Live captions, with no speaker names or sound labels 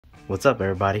What's up,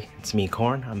 everybody? It's me,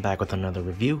 Corn. I'm back with another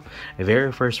review, a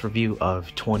very first review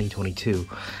of 2022.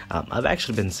 I've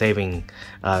actually been saving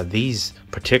these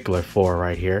particular four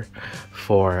right here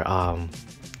for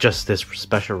just this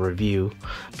special review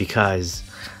because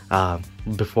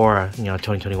before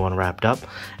 2021 wrapped up,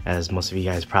 as most of you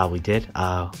guys probably did,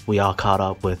 we all caught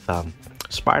up with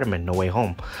Spider-Man No Way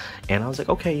Home, and I was like,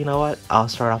 okay, you know what? I'll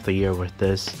start off the year with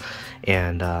this,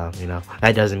 and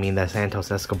that doesn't mean that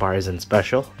Santos Escobar isn't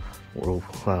special.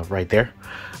 Right there,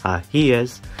 he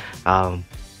is,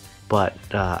 but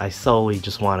I solely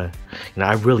just want to,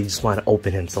 I really just want to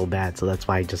open him so bad, so that's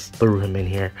why I just threw him in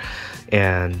here.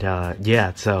 And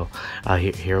yeah, so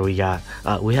here we have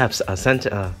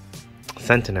Sentinel.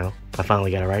 I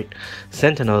finally got it right.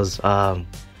 Sentinel's Miles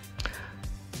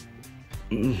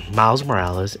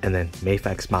Morales, and then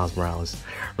Mayfix Miles Morales.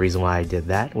 Reason why I did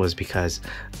that was because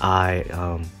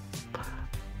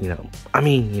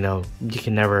you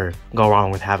can never go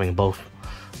wrong with having both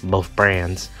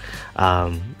brands.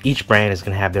 Each brand is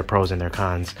going to have their pros and their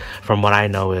cons. From what I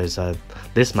know is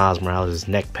this Miles Morales'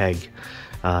 neck peg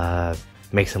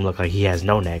makes him look like he has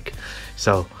no neck.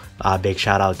 So big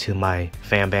shout out to my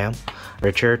fan bam,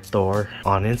 Richard Thor,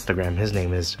 on Instagram. His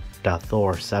name is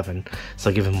Thor7,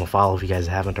 so give him a follow if you guys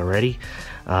haven't already.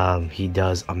 He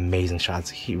does amazing shots.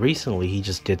 He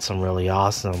just did some really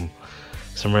awesome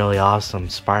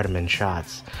Spider-Man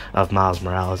shots of Miles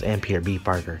Morales and Peter B.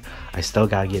 Parker. I still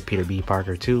gotta get Peter B.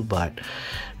 Parker too, but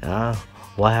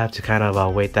we'll have to kind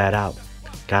of wait that out.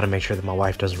 Gotta make sure that my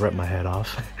wife doesn't rip my head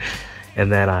off. And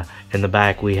then in the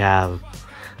back we have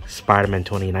Spider-Man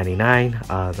 2099,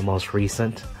 the most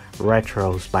recent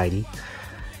retro Spidey.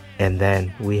 And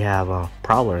then we have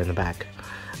Prowler in the back.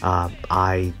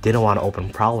 I didn't want to open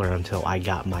Prowler until I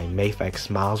got my Mayfix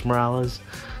Miles Morales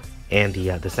and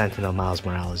the Sentinel Miles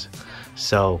Morales.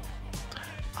 So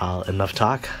enough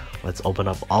talk, let's open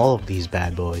up all of these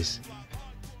bad boys.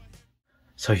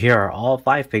 So here are all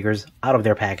 5 figures out of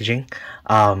their packaging,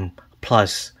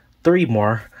 plus 3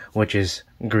 more, which is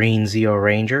Green Zeo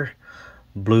Ranger,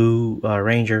 Blue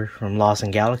Ranger from Lost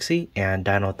in Galaxy, and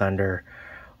Dino Thunder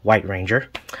White Ranger.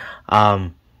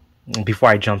 Before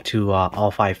I jump to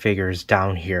all 5 figures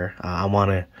down here, I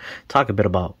want to talk a bit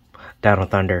about Dino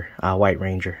Thunder White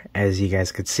Ranger. As you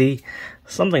guys could see,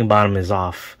 something about him is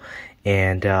off,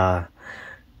 and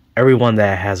everyone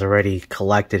that has already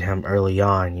collected him early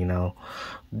on,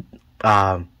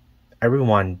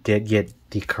 everyone did get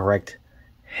the correct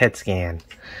head scan.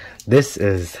 This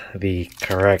is the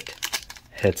correct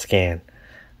head scan.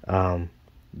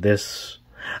 This,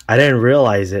 I didn't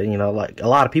realize it, like a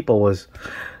lot of people was,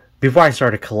 before I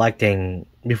started collecting,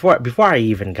 before I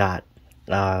even got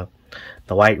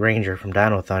the White Ranger from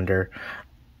Dino Thunder,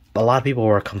 a lot of people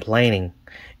were complaining,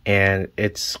 and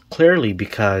it's clearly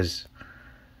because,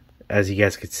 as you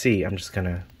guys could see, I'm just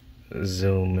gonna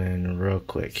zoom in real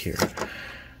quick here.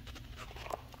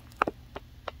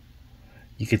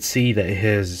 You could see that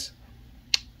his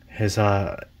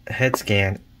head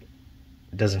scan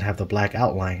doesn't have the black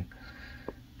outline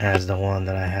as the one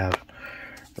that I have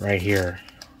right here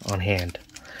on hand.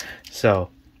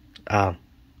 So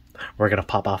we're gonna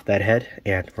pop off that head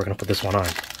and we're gonna put this one on.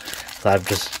 So I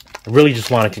really just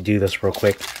wanted to do this real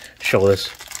quick, show this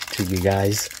to you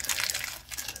guys.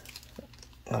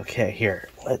 Okay, here,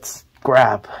 let's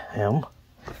grab him,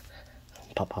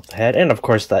 pop off the head, and of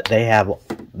course that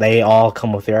they all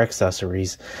come with their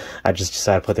accessories. I just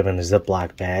decided to put them in a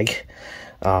Ziploc bag.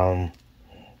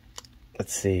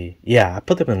 Let's see, yeah, I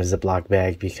put them in a Ziploc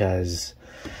bag because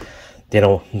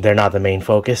they're not the main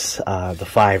focus. The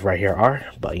 5 right here are,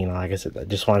 but like I said, I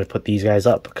just wanted to put these guys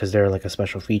up because they're like a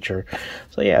special feature.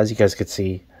 So yeah, as you guys could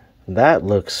see, that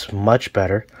looks much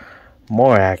better,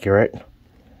 more accurate,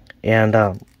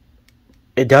 and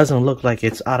it doesn't look like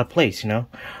it's out of place,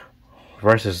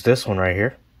 versus this one right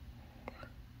here.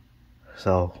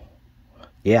 So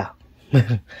yeah.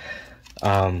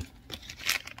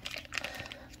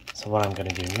 So what I'm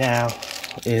gonna do now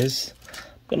is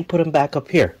I'm gonna put him back up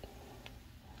here.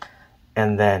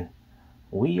 And then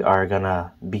we are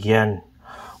gonna begin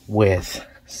with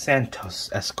Santos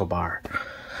Escobar.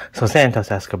 So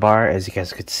Santos Escobar, as you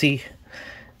guys could see,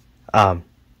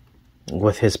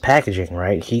 with his packaging,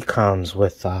 right? He comes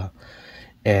with a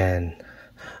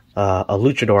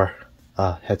luchador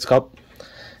head sculpt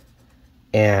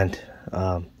and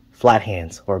flat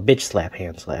hands, or bitch slap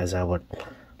hands, as I would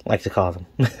like to call them.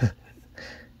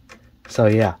 So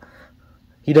yeah,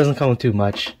 he doesn't come with too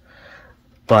much,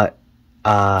 but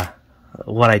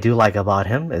what I do like about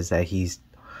him is that he's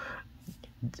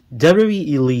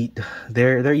WWE Elite.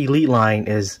 Their Elite line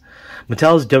is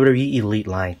Mattel's WWE Elite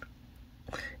line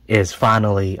is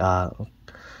finally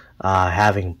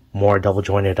having more double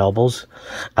jointed elbows.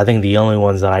 I think the only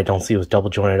ones that I don't see with double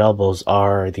jointed elbows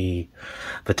are the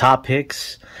top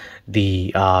picks,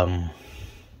 the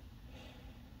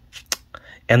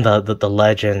and the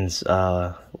Legends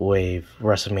wave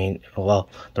WrestleMania. Well,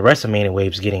 the WrestleMania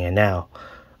wave's getting it now.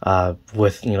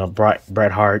 With, you know,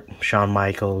 Bret Hart, Shawn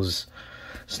Michaels,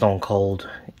 Stone Cold,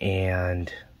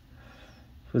 and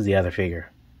who's the other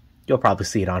figure? You'll probably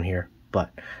see it on here,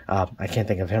 but I can't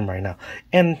think of him right now.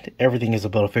 And everything is a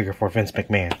Build-A-Figure for Vince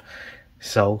McMahon.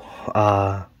 So,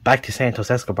 back to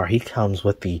Santos Escobar. He comes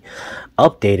with the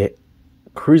updated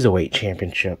Cruiserweight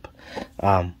Championship.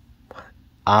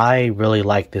 I really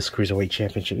like this Cruiserweight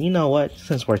Championship. You know what?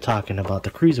 Since we're talking about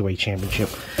the Cruiserweight Championship,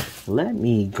 let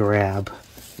me grab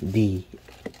the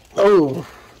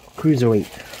Cruiserweight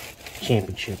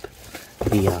Championship.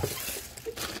 The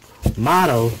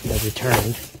motto that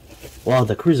returned, well,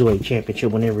 the Cruiserweight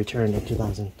Championship when it returned in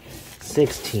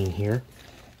 2016 here.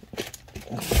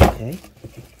 Okay.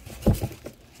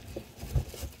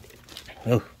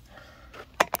 Oh.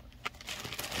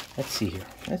 Let's see here.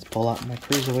 Let's pull out my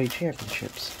Cruiserweight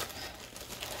Championships.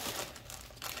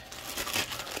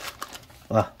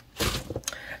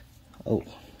 Oh,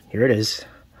 here it is.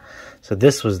 So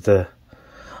this was this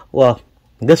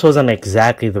wasn't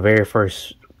exactly the very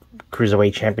first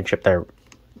Cruiserweight Championship that,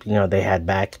 you know, they had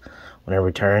back when it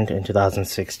returned in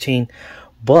 2016,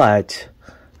 but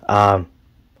well,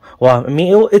 I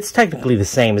mean, it's technically the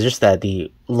same. It's just that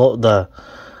the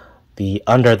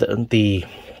underline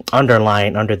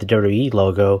under the WWE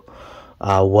logo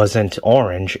wasn't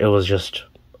orange. It was just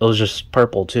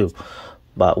purple too.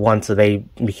 But once they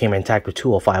became intact with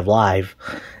 205 Live,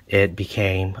 it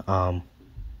became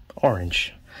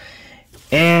orange.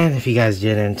 And if you guys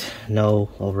didn't know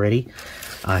already,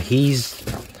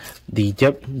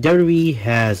 WWE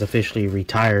has officially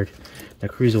retired the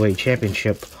Cruiserweight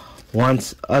Championship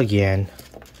once again.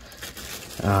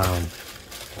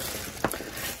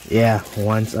 Yeah,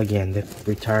 once again, they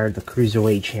retired the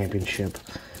Cruiserweight Championship.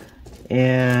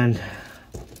 And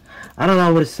I don't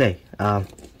know what to say.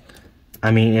 I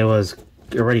mean, it was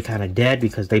already kind of dead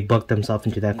because they booked themselves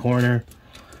into that corner.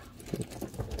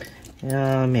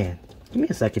 Man, give me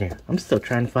a second here. I'm still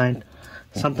trying to find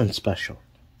something special.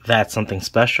 That something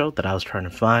special that I was trying to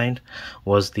find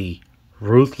was the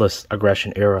Ruthless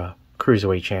Aggression Era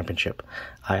Cruiserweight Championship.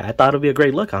 I thought it would be a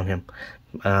great look on him.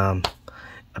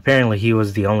 Apparently, he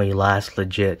was the only last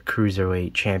legit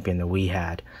Cruiserweight champion that we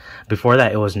had. Before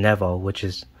that, it was Neville,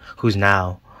 who's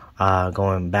now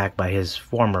going back by his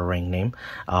former ring name,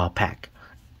 Pac.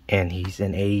 And he's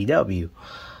in AEW.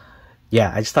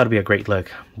 Yeah, I just thought it'd be a great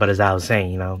look. But as I was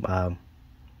saying, you know,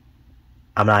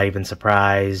 I'm not even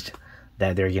surprised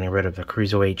that they're getting rid of the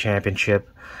Cruiserweight Championship.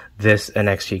 This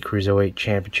NXT Cruiserweight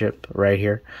Championship right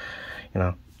here. You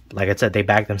know, like I said, they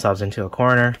backed themselves into a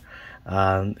corner.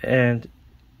 And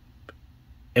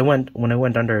when it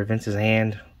went under Vince's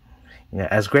hand, you know,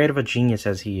 as great of a genius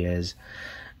as he is,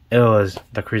 it was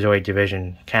the Cruiserweight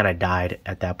division kind of died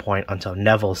at that point until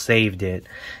Neville saved it,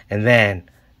 and then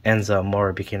Enzo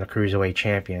Amore became the Cruiserweight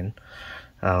champion.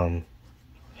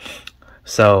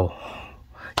 So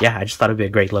yeah, I just thought it'd be a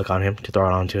great look on him to throw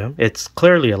it onto him. It's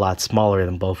clearly a lot smaller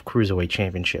than both Cruiserweight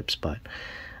championships, but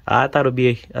I thought it would,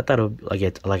 like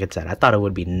it said, I thought it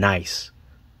would be nice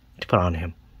to put on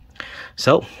him.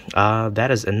 So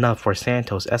that is enough for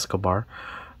Santos Escobar.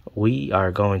 We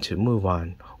are going to move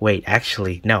on. Wait,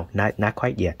 actually, no, not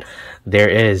quite yet. There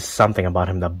is something about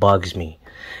him that bugs me,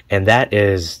 and that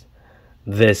is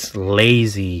this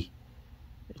lazy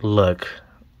look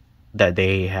that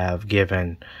they have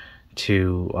given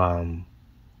to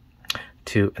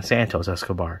Santos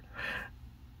Escobar.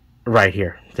 Right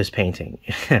here, this painting.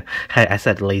 I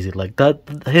said lazy look.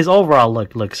 His overall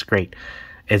look looks great.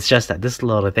 It's just that this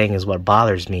little thing is what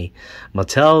bothers me.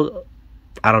 Mattel,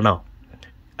 I don't know.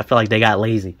 I feel like they got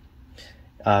lazy.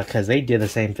 Because they did the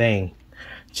same thing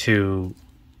to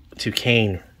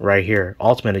Kane right here.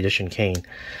 Ultimate Edition Kane.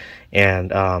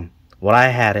 And what I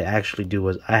had to actually do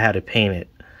was I had to paint it.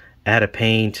 I had to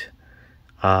paint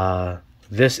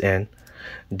this in.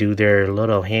 Do their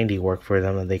little handiwork for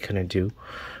them that they couldn't do.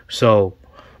 So,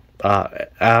 I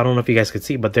don't know if you guys could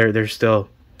see, but there's some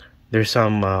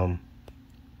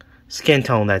skin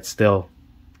tone that's still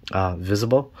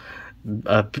visible.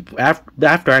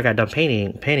 After I got done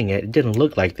painting it, it didn't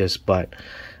look like this, but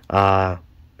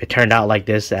it turned out like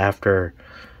this after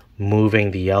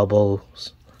moving the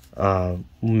elbows,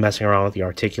 messing around with the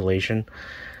articulation.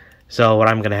 So what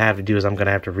I'm going to have to do is I'm going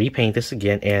to have to repaint this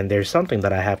again, and there's something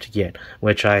that I have to get,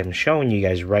 which I'm showing you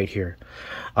guys right here.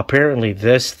 Apparently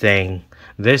this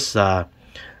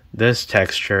this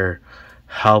texture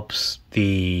helps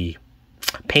the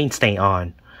paint stay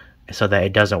on so that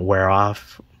it doesn't wear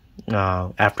off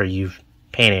after you've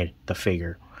painted the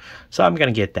figure. So I'm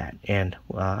gonna get that, and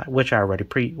which I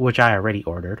already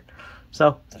ordered.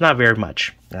 So it's not very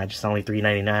much. Just only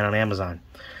 $3.99 on Amazon.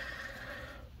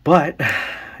 But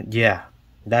yeah,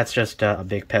 that's just a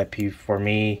big pet peeve for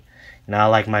me. I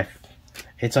like my.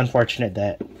 It's unfortunate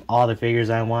that all the figures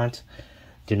I want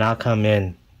do not come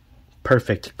in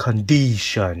perfect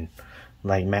condition,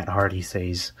 like Matt Hardy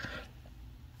says.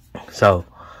 So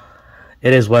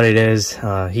it is what it is.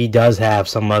 He does have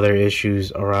some other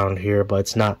issues around here, but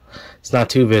it's not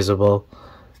too visible.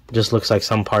 It just looks like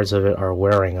some parts of it are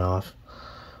wearing off.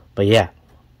 But yeah,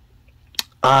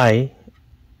 I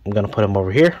am gonna put him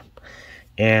over here,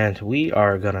 and we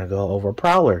are gonna go over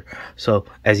Prowler. So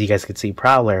as you guys can see,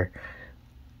 Prowler,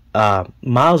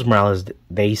 Miles Morales,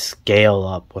 they scale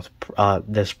up with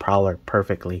this Prowler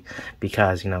perfectly,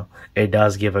 because it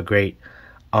does give a great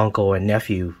uncle and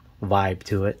nephew vibe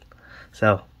to it.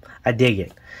 So I dig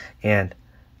it. And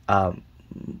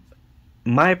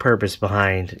my purpose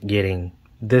behind getting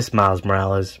this Miles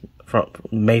Morales from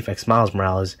Mafex Miles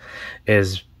Morales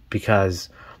is because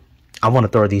I want to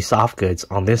throw these soft goods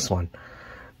on this one,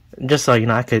 just so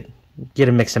I could get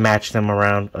to mix and match them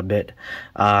around a bit.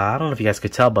 I don't know if you guys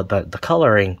could tell, but the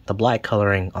coloring, the black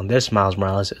coloring on this Miles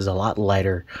Morales is a lot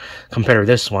lighter compared to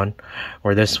this one,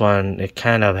 where this one, it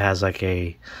kind of has like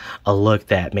a look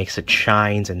that makes it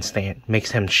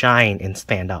makes him shine and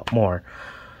stand out more.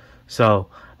 So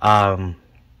and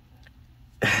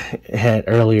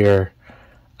earlier,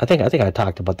 I think I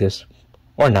talked about this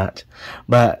or not,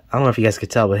 but I don't know if you guys could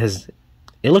tell, but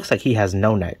it looks like he has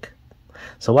no neck.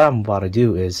 So what I'm about to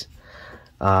do is,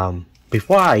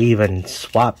 before I even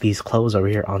swap these clothes over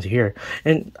here onto here,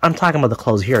 and I'm talking about the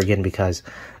clothes here again because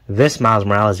this Miles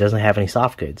Morales doesn't have any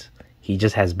soft goods. He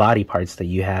just has body parts that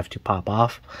you have to pop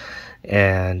off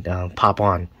and pop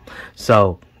on.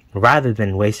 So rather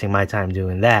than wasting my time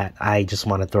doing that, I just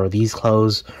want to throw these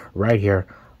clothes right here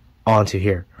onto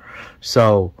here.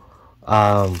 So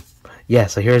yeah,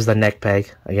 so here's the neck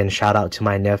peg. Again, shout out to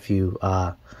my nephew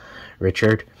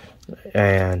Richard.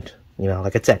 And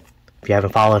like I said, if you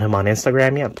haven't followed him on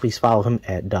Instagram yet, please follow him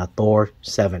at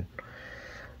Thor7.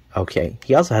 Okay,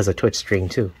 he also has a Twitch stream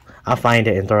too. I'll find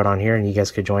it and throw it on here, and you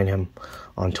guys could join him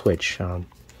on Twitch.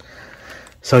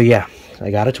 So yeah,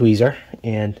 I got a tweezer,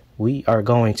 and we are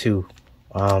going to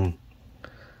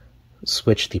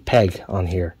switch the peg on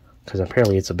here, because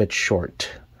apparently it's a bit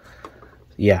short.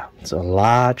 Yeah, it's a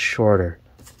lot shorter.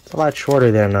 It's a lot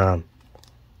shorter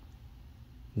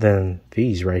than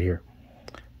these right here.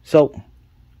 So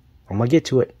I'm gonna get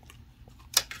to it.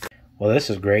 Well, this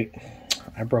is great.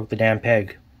 I broke the damn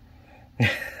peg.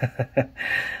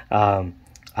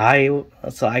 I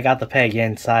got the peg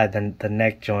inside the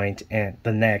neck joint and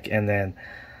the neck, and then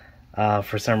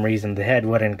for some reason the head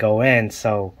wouldn't go in,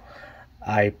 so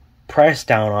I pressed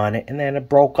down on it and then it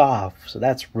broke off. So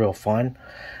that's real fun.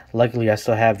 Luckily I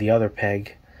still have the other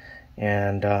peg,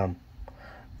 and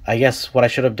I guess what I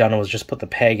should have done was just put the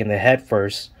peg in the head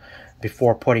first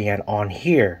before putting it on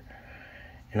here,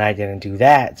 and I didn't do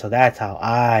that, so that's how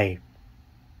I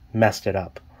messed it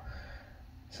up.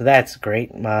 So that's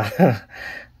great. What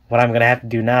I'm gonna have to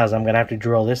do now is I'm gonna have to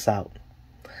drill this out,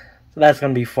 so that's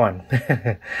gonna be fun.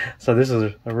 So this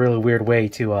is a really weird way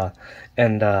to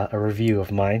end a review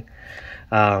of mine.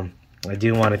 I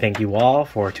do want to thank you all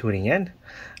for tuning in.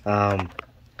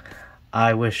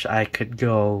 I wish I could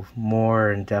go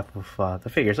more in depth with the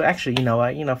figures. Actually, you know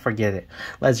what? Forget it.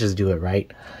 Let's just do it, right?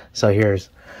 So here's...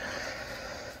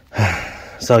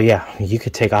 So yeah, you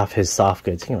could take off his soft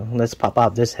goods. Let's pop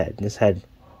out this head. This head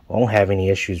won't have any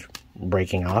issues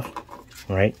breaking off,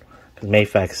 right? Because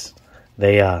Mafex,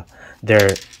 their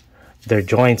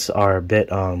joints are a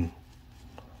bit,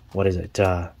 what is it?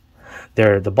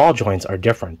 The ball joints are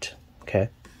different, okay?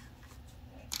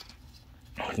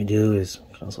 What you do is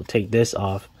also take this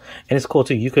off, and it's cool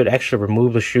too. You could actually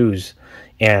remove the shoes,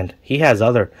 and he has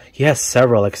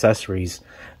several accessories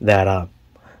that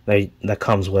that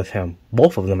comes with him.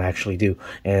 Both of them actually do,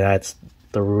 and that's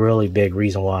the really big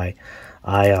reason why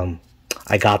I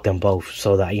got them both,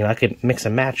 so that I could mix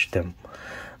and match them.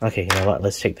 Okay, you know what?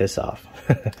 Let's take this off.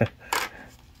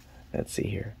 Let's see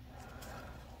here.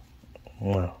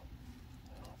 Well,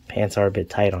 pants are a bit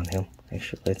tight on him.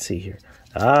 Actually, let's see here.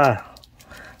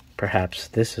 Perhaps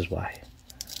this is why.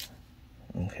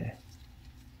 Okay.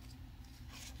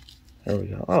 There we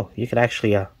go. Oh, you could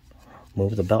actually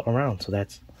move the belt around, so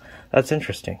that's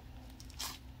interesting.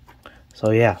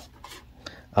 So yeah.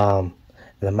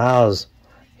 The Miles,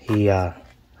 he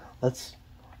let's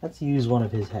let's use one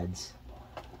of his heads.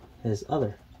 His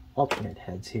other alternate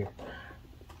heads here.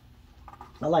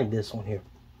 I like this one here.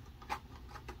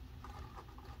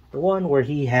 The one where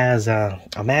he has a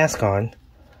mask on.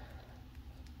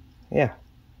 Yeah.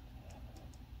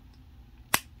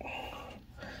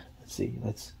 Let's see.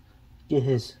 Let's get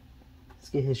his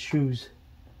shoes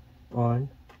on.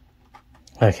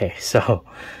 Okay, so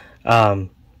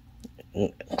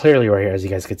clearly right here, as you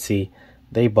guys could see,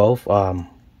 they both there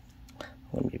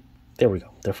we go.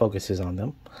 Their focus is on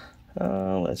them.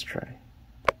 Let's try.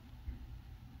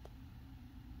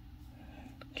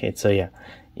 Okay, so yeah,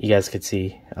 you guys could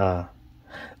see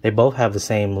they both have the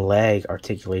same leg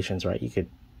articulations, right? You could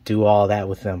do all that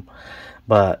with them,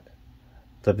 but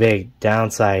the big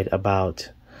downside about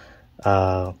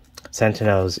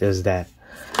Sentinels is that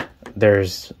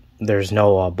there's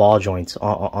no ball joints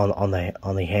on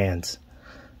the hands,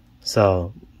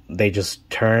 so they just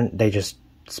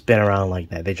spin around like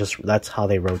that. That's how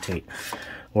they rotate.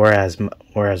 Whereas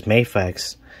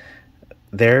Mafex,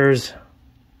 there's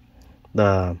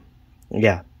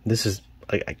this is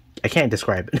I can't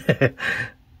describe it.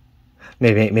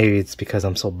 maybe it's because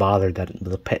I'm so bothered that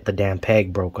the damn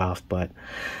peg broke off, but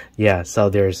yeah. So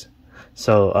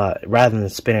rather than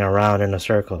spinning around in a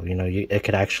circle, you know, it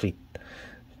could actually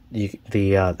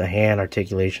the hand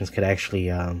articulations could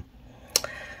actually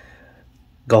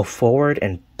go forward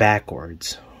and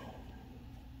backwards.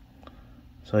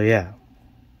 So yeah,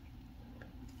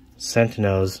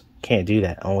 Sentinels can't do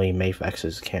that. Only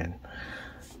Mafexes can.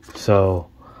 So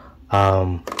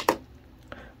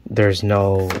there's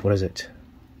no, what is it?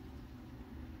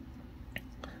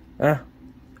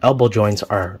 Elbow joints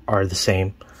are the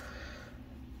same.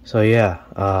 So yeah,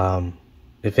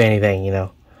 if anything, you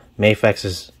know,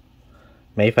 Mafex's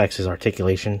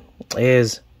articulation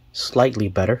is slightly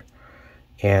better,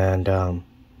 and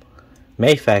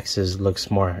Mafex's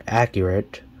looks more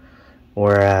accurate,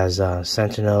 whereas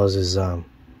Sentinels is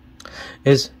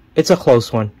it's a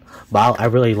close one. But I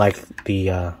really like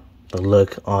the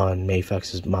look on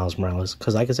Mafex's Miles Morales,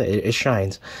 because like I said, it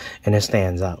shines and it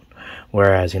stands out.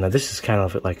 Whereas, you know, this is kind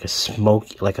of like a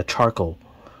smoke, like a charcoal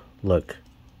look.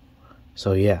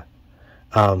 So yeah.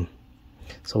 So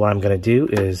what I'm gonna do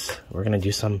is we're gonna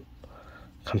do some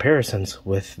comparisons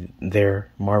with their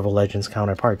Marvel Legends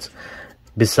counterparts,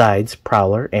 besides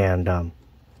Prowler and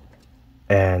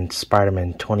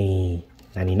Spider-Man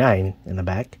 2099 in the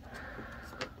back.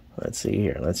 Let's see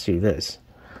here. Let's do this.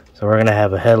 So we're gonna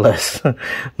have a headless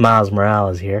Miles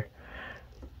Morales here.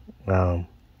 And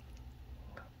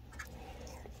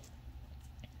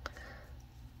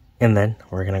then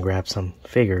we're gonna grab some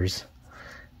figures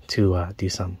to do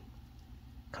some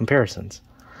comparisons.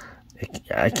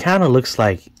 It kind of looks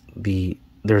like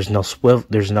there's no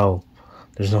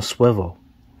swivel.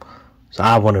 So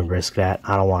I wouldn't risk that.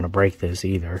 I don't want to break this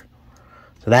either.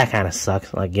 So that kind of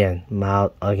sucks. Again,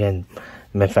 Mafex's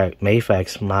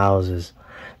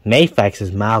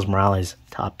Miles Morales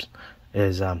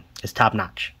is top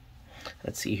notch.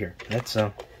 Let's see here. Let's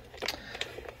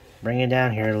bring it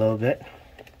down here a little bit.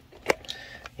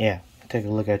 Yeah, take a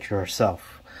look at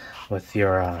yourself with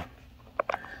your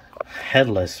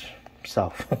headless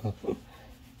self.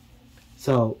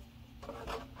 So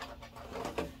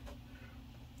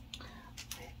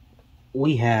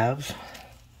we have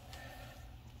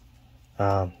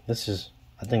I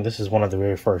think this is one of the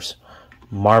very first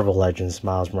Marvel Legends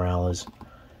Miles Morales.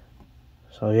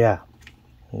 So yeah,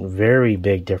 very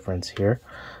big difference here.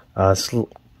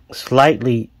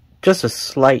 Slightly, just a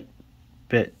slight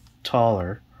bit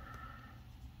taller.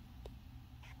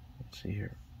 Let's see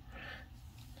here.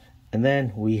 And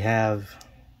then we have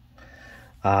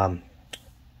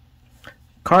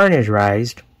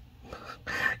Carnage-rized,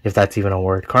 if that's even a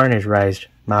word, Carnage-rized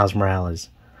Miles Morales.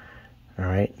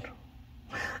 Alright.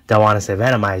 Don't want to say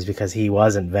Venomized because he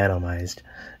wasn't Venomized.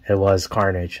 It was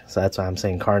Carnage. So that's why I'm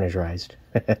saying Carnage-rized.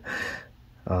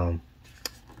 Damn,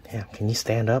 can you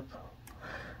stand up?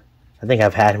 I think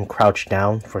I've had him crouched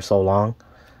down for so long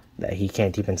that he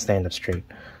can't even stand up straight.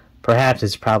 Perhaps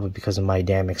it's probably because of my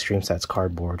damn Extreme Sets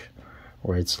cardboard,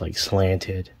 where it's like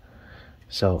slanted.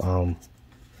 So,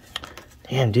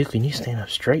 damn, dude, can you stand up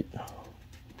straight?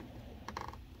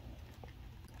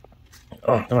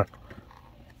 Oh, come on.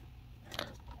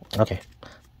 Okay.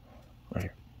 Right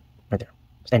here. Right there.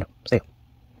 Stand up. Stay up.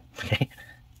 Okay.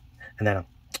 And then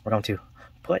we're going to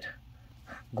put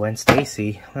Gwen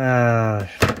Stacy. There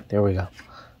we go.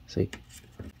 See?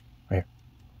 Right here.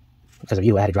 Because of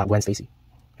you, I had to drop Gwen Stacy.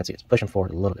 Let's see. It's pushing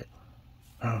forward a little bit.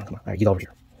 Oh, come on. Alright, get over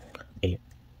here. Idiot.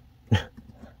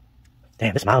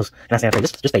 Damn, this mouse. And I stand up.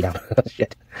 Just stay down.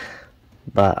 Shit.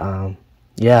 But,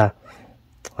 yeah.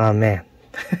 Oh, man.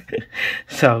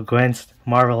 So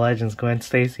Marvel Legends Gwen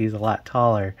Stacy is a lot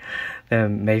taller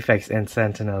than Mafex and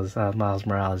Sentinel's Miles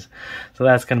Morales. So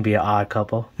that's going to be an odd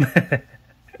couple.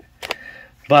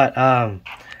 But,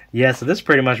 yeah, so this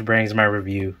pretty much brings my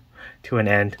review to an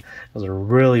end. It was a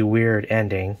really weird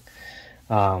ending.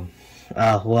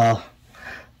 Well,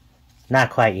 not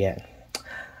quite yet.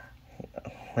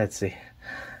 Let's see.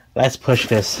 Let's push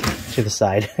this to the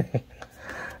side.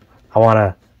 I want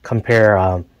to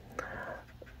compare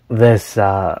this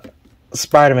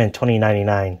Spider-Man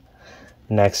 2099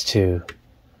 next to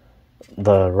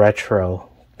the retro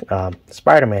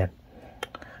Spider-Man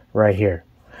right here.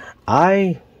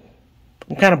 I'm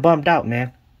kind of bummed out,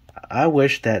 man. I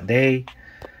wish that they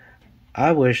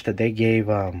gave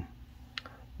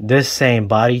this same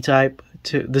body type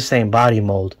to the same body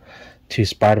mold to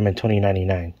Spider-Man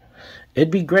 2099.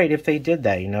 It'd be great if they did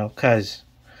that, you know, because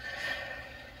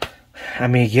I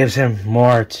mean, it gives him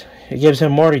more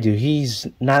to do. He's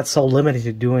not so limited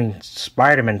to doing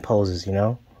Spider-Man poses, you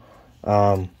know.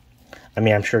 I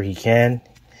mean, I'm sure he could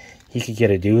get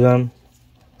to do them,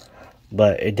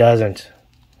 but it doesn't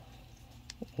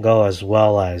go as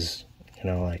well as, you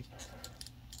know,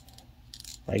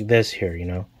 like this here, you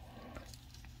know,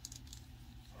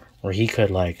 where he could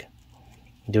like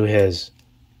do his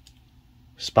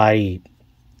Spidey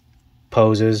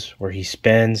poses where he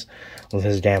spins with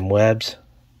his damn webs,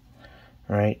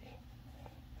 right?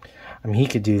 I mean, he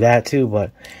could do that too,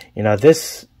 but you know,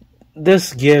 this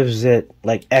gives it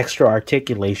like extra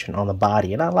articulation on the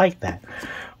body, and I like that.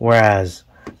 Whereas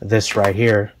this right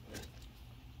here,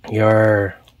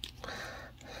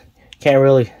 can't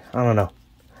really, I don't know.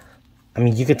 I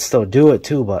mean, you could still do it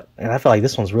too, but, and I feel like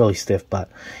this one's really stiff, but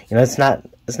you know, it's not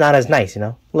as nice, you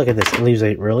know. Look at this, it leaves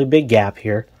a really big gap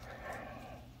here,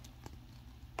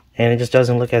 and it just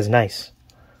doesn't look as nice.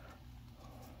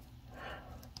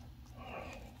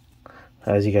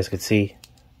 As you guys could see.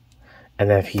 And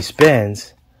then if he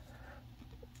spins,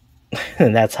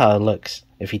 that's how it looks.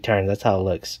 If he turns, that's how it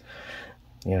looks.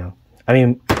 You know, I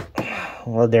mean,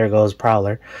 well, there goes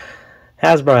Prowler.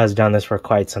 Hasbro has done this for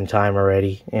quite some time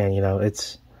already, and you know,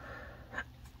 it's.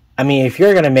 I mean, if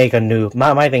you're gonna make a new,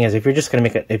 my thing is, if you're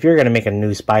gonna make a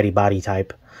new Spidey body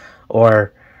type,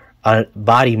 or a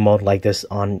body mold like this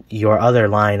on your other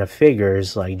line of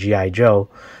figures like G.I. Joe,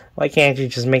 why can't you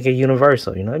just make it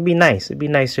universal? You know, it'd be nice. It'd be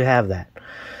nice to have that.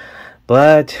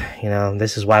 But, you know,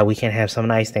 this is why we can't have some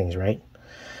nice things, right?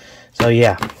 So,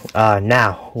 yeah.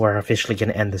 Now, we're officially going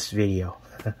to end this video.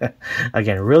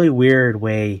 Again, really weird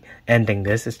way ending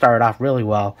this. It started off really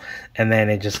well, and then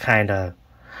it just kind of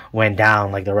went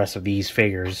down like the rest of these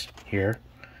figures here.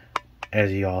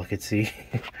 As you all could see.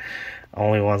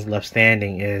 Only ones left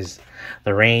standing is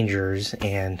the Rangers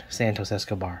and Santos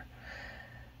Escobar.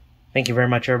 Thank you very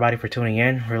much, everybody, for tuning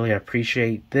in. Really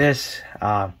appreciate this.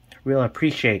 Really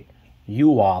appreciate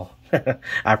you all.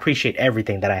 I appreciate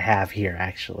everything that I have here,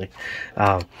 actually.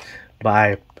 But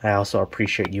I also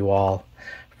appreciate you all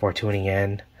for tuning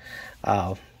in.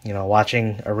 You know,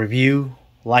 watching a review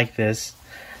like this.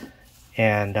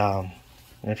 And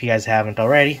if you guys haven't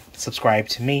already, subscribe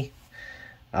to me.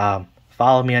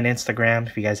 Follow me on Instagram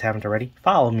if you guys haven't already.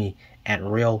 Follow me at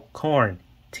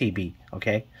realcorntb,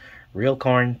 okay?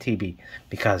 realcorntb,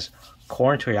 because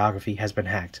Corn Choreography has been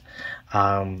hacked.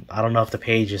 I don't know if the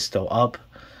page is still up,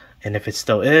 and if it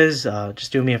still is,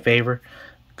 just do me a favor,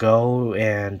 go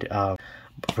and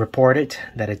report it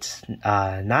that it's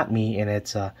not me, and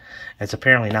it's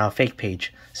apparently now a fake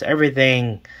page. So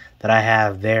everything that I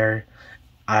have there,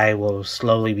 I will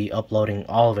slowly be uploading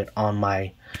all of it on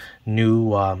my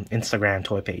new Instagram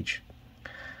toy page.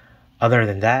 Other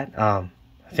than that,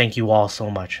 thank you all so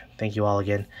much. Thank you all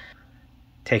again.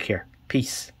 Take care.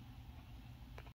 Peace.